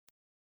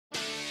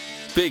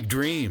Big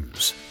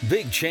dreams,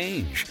 big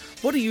change.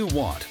 What do you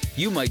want?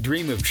 You might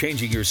dream of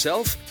changing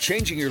yourself,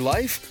 changing your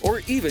life,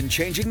 or even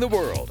changing the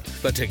world.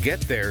 But to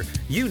get there,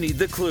 you need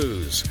the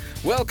clues.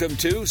 Welcome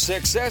to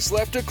Success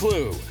Left a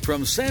Clue.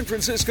 From San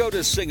Francisco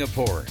to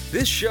Singapore,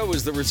 this show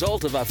is the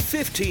result of a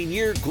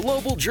 15-year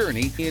global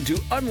journey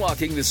into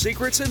unlocking the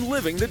secrets and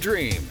living the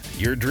dream.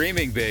 You're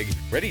dreaming big,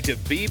 ready to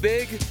be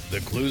big?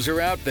 The clues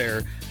are out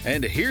there,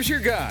 and here's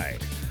your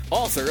guide.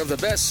 Author of the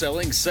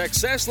best-selling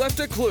Success Left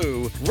a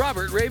Clue,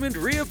 Robert Raymond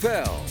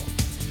Riopel.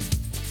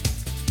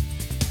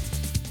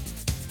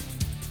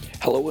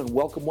 Hello and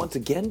welcome once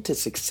again to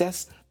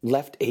Success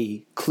Left a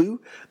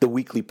Clue, the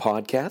weekly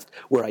podcast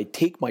where I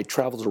take my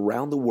travels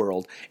around the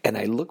world and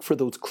I look for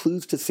those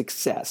clues to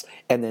success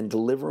and then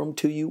deliver them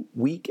to you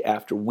week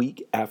after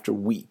week after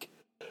week.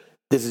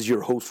 This is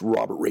your host,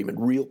 Robert Raymond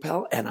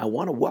Riopel, and I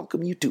want to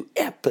welcome you to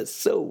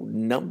episode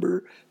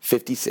number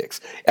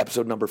 56.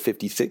 Episode number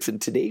 56, and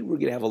today we're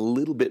going to have a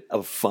little bit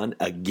of fun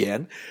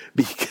again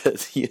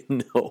because,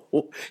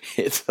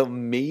 it's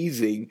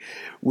amazing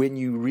when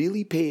you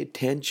really pay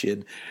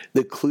attention,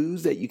 the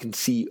clues that you can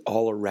see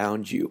all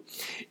around you.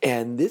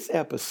 And this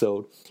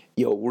episode,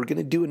 we're going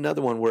to do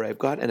another one where I've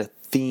got a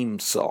theme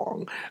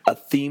song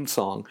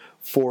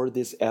for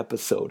this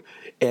episode.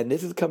 And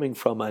this is coming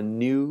from a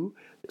new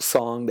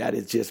song that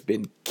has just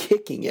been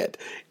kicking it.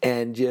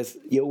 And just,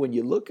 when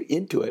you look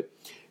into it,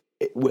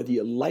 whether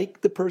you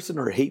like the person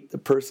or hate the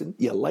person,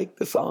 you like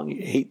the song,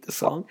 you hate the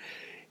song,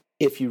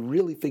 if you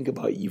really think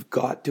about it, you've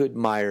got to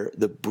admire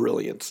the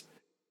brilliance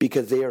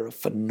because they are a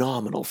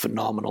phenomenal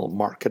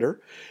marketer.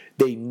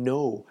 They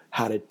know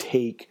how to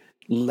take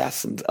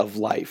lessons of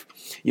life.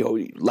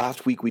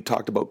 Last week we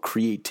talked about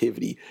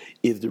creativity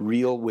is the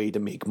real way to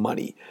make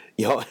money,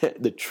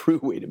 the true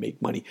way to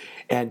make money.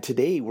 And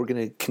today we're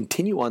going to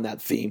continue on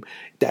that theme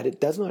that it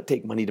does not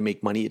take money to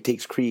make money. It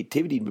takes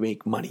creativity to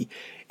make money.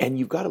 And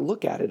you've got to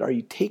look at it. Are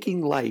you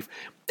taking life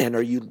and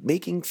are you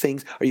making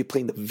things, are you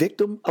playing the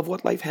victim of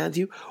what life hands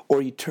you, or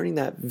are you turning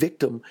that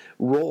victim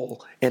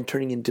role and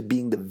turning into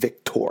being the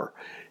victor?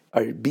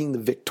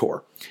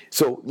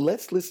 So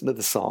let's listen to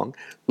the song,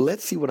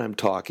 let's see what I'm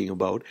talking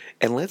about,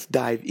 and let's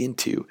dive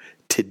into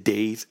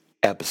today's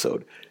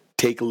episode.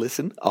 Take a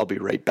listen, I'll be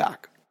right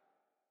back.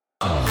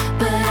 But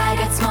I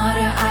got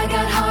smarter, I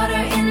got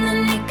harder in the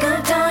nick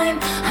of time.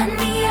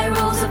 Honey, I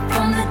rose up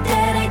from the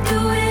dead, I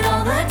do it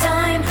all the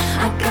time.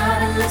 I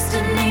got a list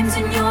of names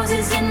and yours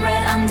is in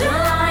red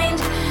underlined.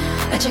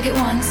 I check it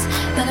once,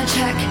 then I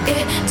check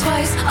it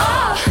twice.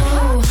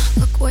 Oh,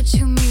 look what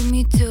you made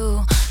me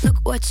do. Look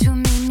what you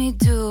made me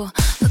do.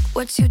 Look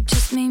what you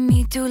just made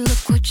me do.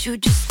 Look what you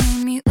just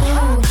made me.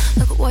 Ooh,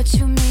 look what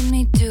you made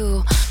me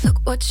do. Look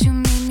what you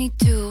made me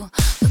do.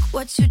 Look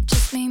what you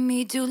just made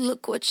me do.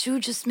 Look what you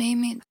just made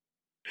me do.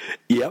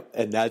 Yep,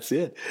 and that's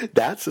it.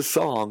 That's the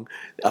song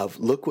of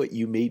Look What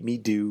You Made Me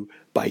Do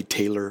by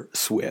Taylor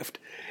Swift.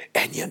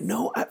 And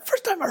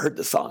first time I heard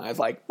the song, I was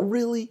like,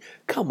 really?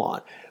 Come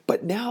on.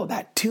 But now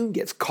that tune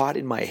gets caught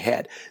in my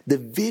head. The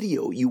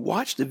video, you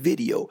watch the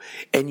video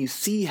and you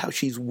see how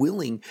she's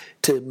willing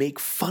to make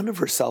fun of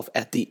herself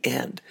at the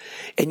end.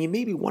 And you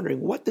may be wondering,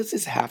 what does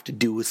this have to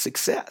do with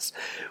success?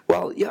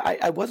 Well,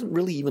 I wasn't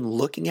really even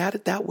looking at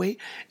it that way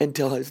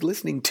until I was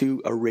listening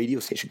to a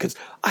radio station because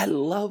I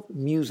love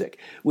music,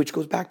 which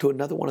goes back to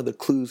another one of the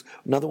clues,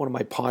 another one of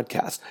my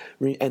podcasts.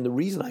 And the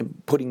reason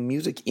I'm putting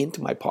music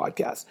into my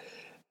podcast,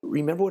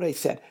 remember what I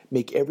said,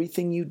 make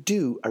everything you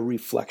do a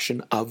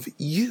reflection of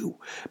you.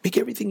 Make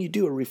everything you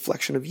do a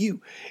reflection of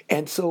you.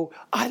 And so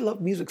I love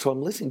music, so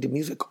I'm listening to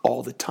music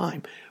all the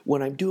time.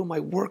 When I'm doing my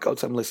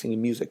workouts, I'm listening to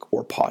music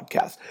or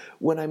podcasts.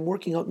 When I'm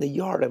working out in the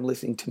yard, I'm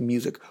listening to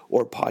music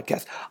or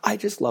podcasts. I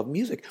just love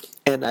music.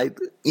 And I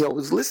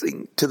was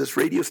listening to this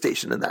radio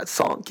station and that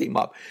song came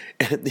up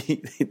and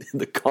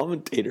the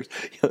commentators,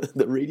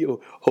 the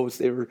radio hosts,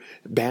 they were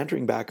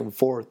bantering back and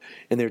forth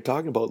and they were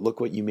talking about, look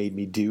what you made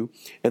me do.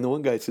 And the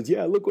one guy says,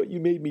 yeah, look what you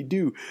made me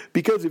do.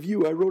 Because of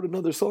you, I wrote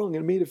another song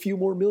and made a few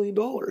more $1 million.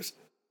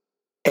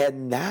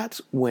 And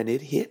that's when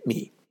it hit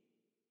me.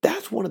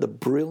 That's one of the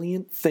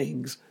brilliant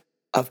things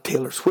of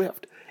Taylor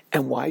Swift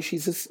and why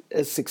she's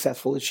as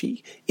successful as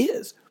she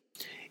is.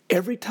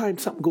 Every time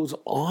something goes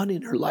on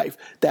in her life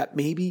that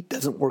maybe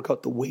doesn't work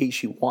out the way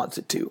she wants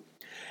it to,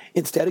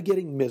 instead of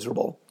getting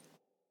miserable,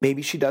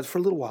 maybe she does for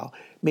a little while,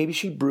 maybe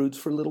she broods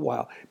for a little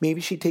while, maybe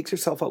she takes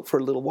herself out for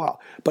a little while,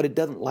 but it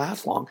doesn't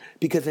last long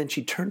because then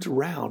she turns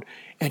around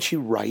and she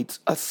writes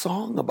a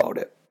song about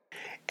it.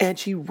 And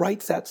she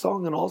writes that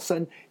song and all of a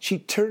sudden she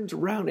turns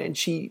around and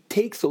she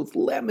takes those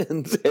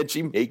lemons and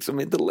she makes them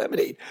into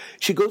lemonade.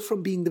 She goes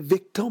from being the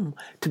victim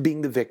to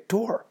being the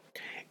victor.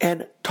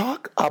 And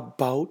talk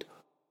about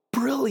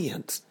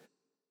brilliance.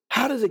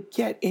 How does it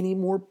get any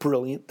more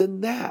brilliant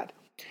than that?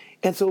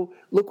 And so,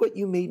 look what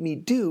you made me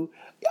do.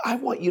 I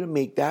want you to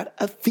make that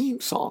a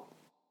theme song.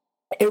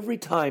 Every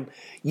time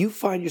you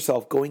find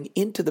yourself going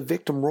into the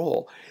victim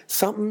role,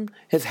 something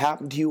has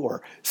happened to you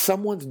or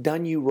someone's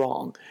done you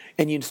wrong,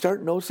 and you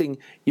start noticing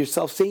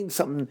yourself saying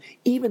something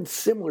even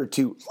similar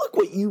to, look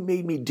what you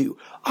made me do.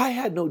 I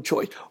had no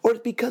choice, or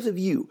it's because of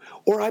you,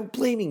 or I'm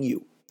blaming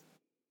you.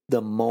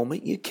 The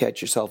moment you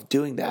catch yourself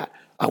doing that,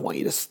 I want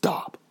you to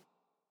stop.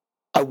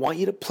 I want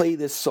you to play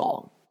this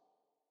song.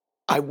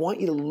 I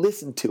want you to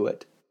listen to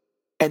it.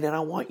 And then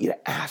I want you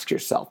to ask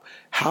yourself,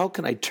 how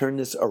can I turn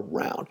this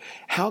around?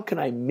 How can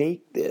I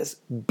make this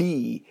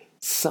be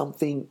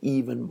something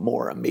even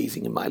more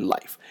amazing in my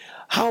life?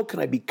 How can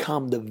I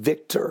become the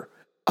victor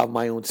of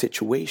my own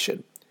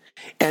situation?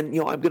 And,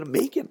 I'm going to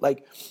make it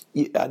like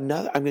I'm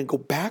going to go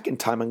back in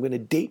time. I'm going to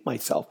date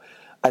myself.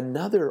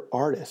 Another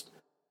artist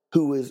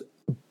who was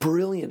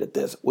brilliant at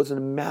this, was a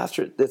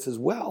master at this as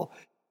well,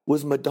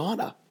 was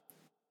Madonna.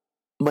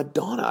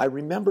 Madonna, I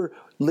remember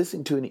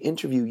listening to an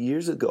interview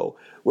years ago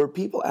where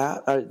people,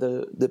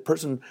 the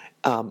person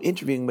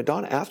interviewing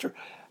Madonna asked her,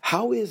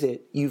 how is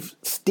it you've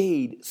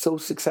stayed so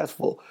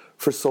successful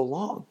for so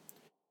long?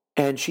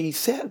 And she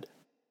said,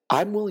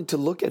 I'm willing to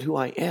look at who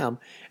I am,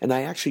 and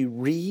I actually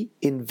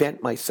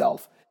reinvent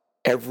myself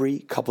every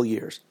couple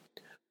years.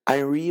 I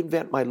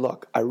reinvent my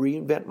look. I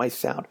reinvent my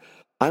sound.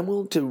 I'm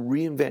willing to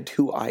reinvent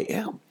who I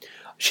am.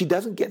 She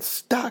doesn't get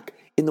stuck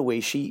in the way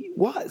she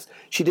was.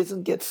 She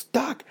doesn't get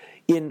stuck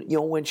in,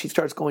 when she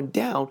starts going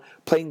down,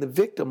 playing the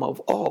victim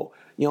of,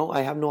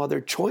 I have no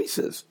other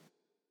choices.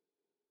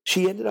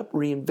 She ended up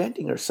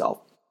reinventing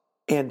herself.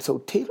 And so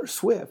Taylor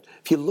Swift,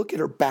 if you look at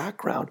her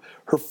background,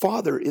 her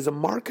father is a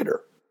marketer.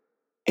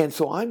 And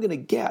so I'm going to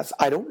guess,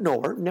 I don't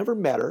know her, never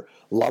met her,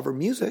 love her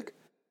music,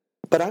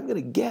 but I'm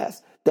going to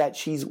guess that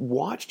she's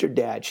watched her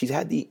dad, she's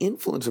had the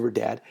influence of her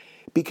dad,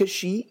 because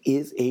she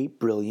is a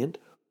brilliant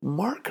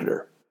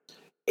marketer.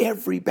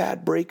 Every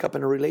bad breakup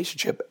in a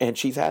relationship, and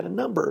she's had a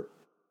number,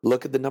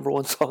 look at the number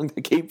one song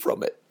that came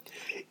from it.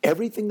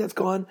 Everything that's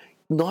gone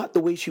not the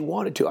way she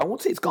wanted to, I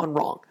won't say it's gone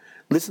wrong.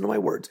 Listen to my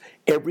words.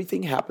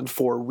 Everything happens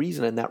for a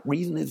reason, and that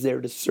reason is there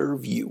to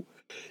serve you.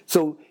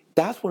 So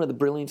that's one of the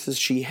brilliances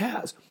she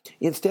has.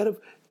 Instead of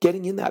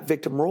getting in that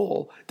victim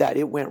role that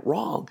it went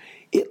wrong,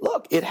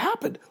 it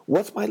happened.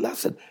 What's my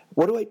lesson?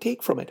 What do I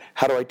take from it?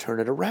 How do I turn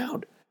it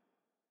around?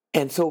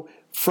 And so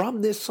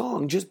from this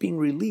song just being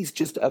released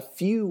just a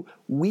few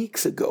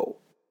weeks ago,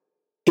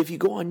 if you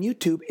go on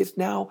YouTube, it's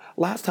now,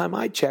 last time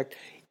I checked,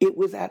 it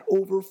was at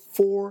over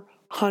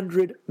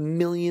 400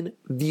 million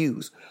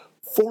views.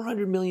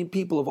 400 million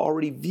people have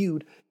already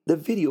viewed the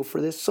video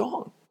for this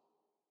song.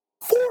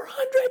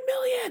 400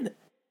 million!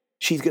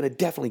 She's going to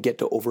definitely get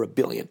to over 1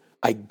 billion.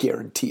 I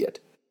guarantee it.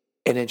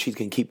 And then she's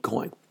going to keep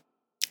going.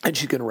 And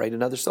she's going to write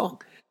another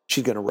song.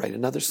 She's going to write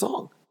another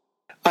song.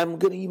 I'm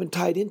going to even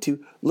tie it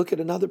into, look at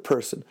another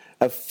person,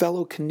 a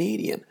fellow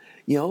Canadian.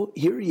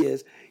 Here he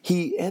is.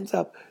 He ends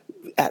up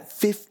at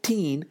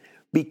 15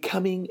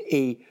 becoming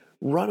a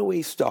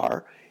runaway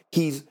star.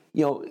 He's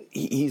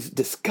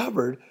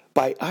discovered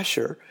by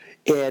Usher,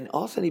 and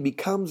all of a sudden he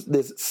becomes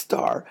this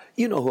star.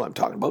 You know who I'm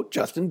talking about,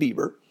 Justin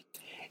Bieber.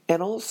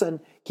 And all of a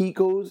sudden he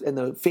goes, and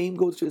the fame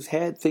goes to his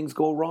head. Things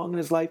go wrong in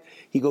his life.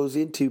 He goes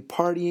into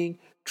partying,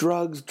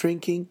 drugs,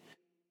 drinking,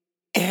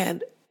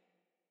 and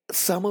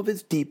some of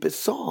his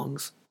deepest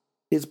songs,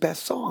 his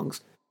best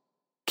songs,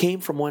 came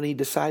from when he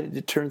decided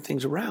to turn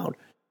things around.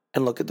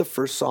 And look at the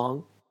first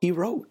song he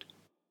wrote.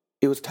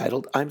 It was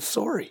titled, I'm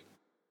Sorry.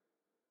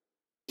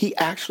 He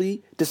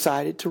actually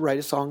decided to write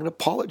a song and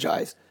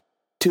apologize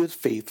to his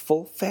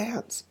faithful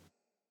fans.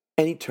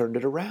 And he turned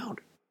it around.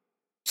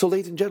 So,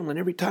 ladies and gentlemen,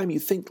 every time you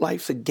think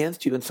life's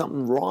against you and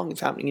something wrong is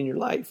happening in your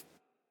life,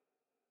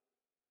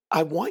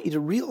 I want you to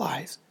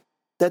realize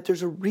that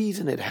there's a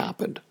reason it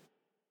happened.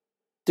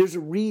 There's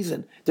a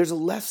reason, there's a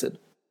lesson,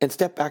 and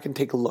step back and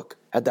take a look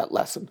at that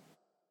lesson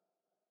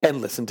and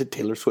listen to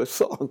Taylor Swift's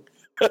song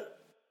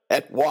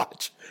and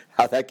watch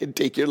how that can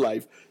take your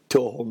life to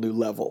a whole new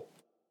level.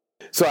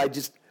 So I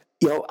just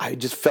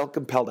felt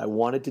compelled. I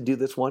wanted to do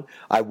this one.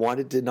 I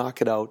wanted to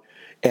knock it out,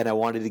 and I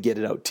wanted to get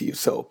it out to you.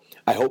 So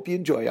I hope you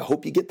enjoy. I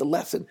hope you get the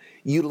lesson.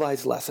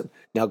 Utilize the lesson.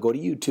 Now go to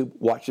YouTube,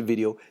 watch the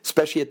video,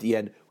 especially at the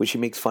end when she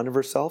makes fun of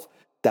herself.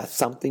 That's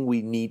something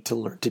we need to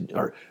learn to,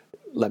 or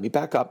let me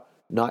back up.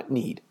 Not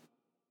need.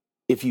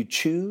 If you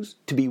choose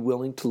to be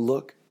willing to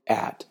look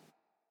at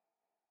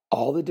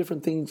all the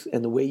different things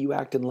and the way you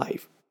act in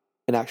life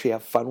and actually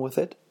have fun with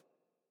it,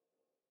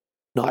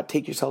 not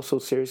take yourself so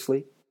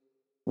seriously,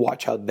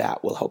 watch how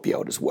that will help you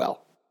out as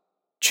well.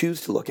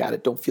 Choose to look at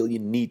it. Don't feel you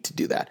need to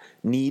do that.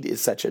 Need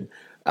is such a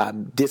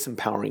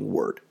disempowering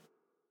word.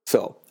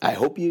 So I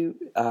hope you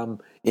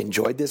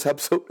enjoyed this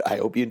episode. I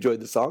hope you enjoyed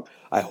the song.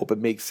 I hope it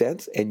makes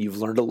sense and you've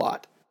learned a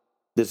lot.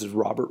 This is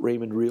Robert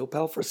Raymond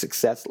Riopel for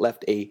Success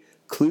Left a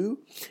Clue,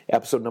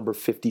 episode number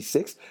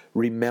 56.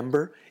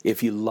 Remember,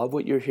 if you love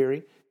what you're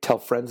hearing, tell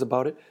friends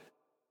about it.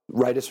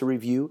 Write us a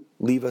review.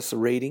 Leave us a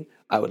rating.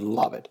 I would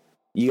love it.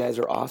 You guys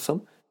are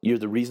awesome. You're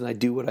the reason I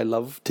do what I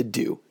love to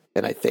do,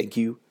 and I thank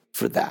you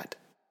for that.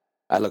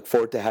 I look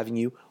forward to having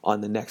you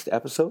on the next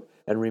episode.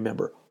 And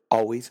remember,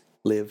 always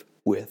live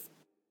with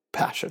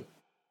passion.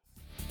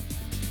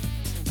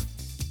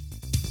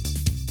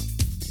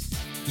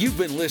 You've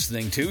been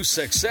listening to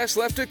Success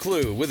Left a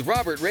Clue with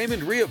Robert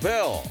Raymond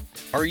Riopel.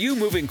 Are you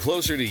moving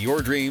closer to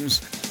your dreams?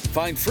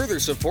 Find further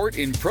support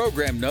in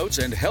program notes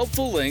and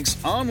helpful links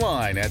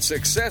online at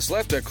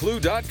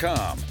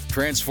successleftaclue.com.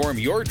 Transform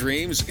your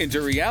dreams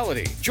into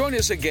reality. Join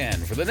us again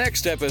for the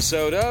next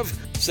episode of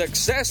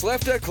Success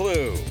Left a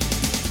Clue.